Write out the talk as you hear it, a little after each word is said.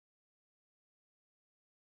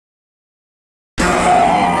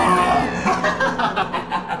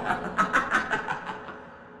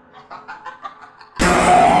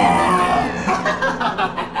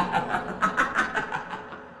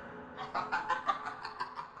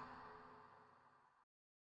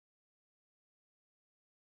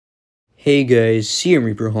Hey guys, CM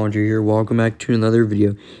Reaper Haunter here, welcome back to another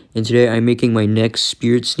video, and today I'm making my next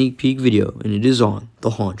spirit sneak peek video, and it is on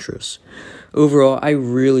the Hauntress. Overall, I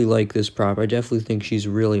really like this prop. I definitely think she's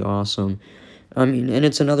really awesome. And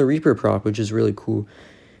it's another Reaper prop, which is really cool.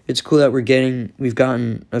 It's cool that we've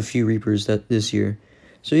gotten a few Reapers this year.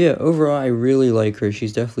 So yeah, overall, I really like her.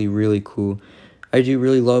 She's definitely really cool. I do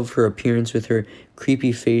really love her appearance with her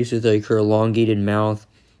creepy face with like her elongated mouth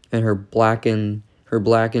and her blackened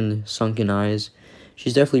sunken eyes.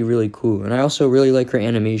 She's definitely really cool. And I also really like her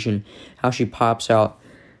animation, how she pops out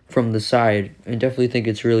from the side. I definitely think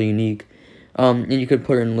it's really unique. And you could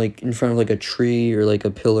put her in front of like a tree or like a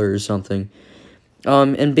pillar or something.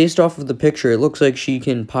 And based off of the picture, it looks like she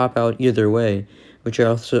can pop out either way, which I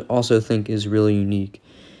also think is really unique.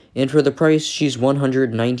 And for the price, she's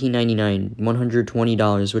 $119.99,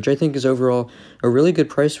 $120, which I think is overall a really good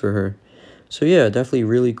price for her. So yeah, definitely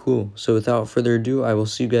really cool. So without further ado, I will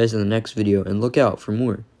see you guys in the next video, and look out for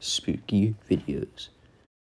more spooky videos.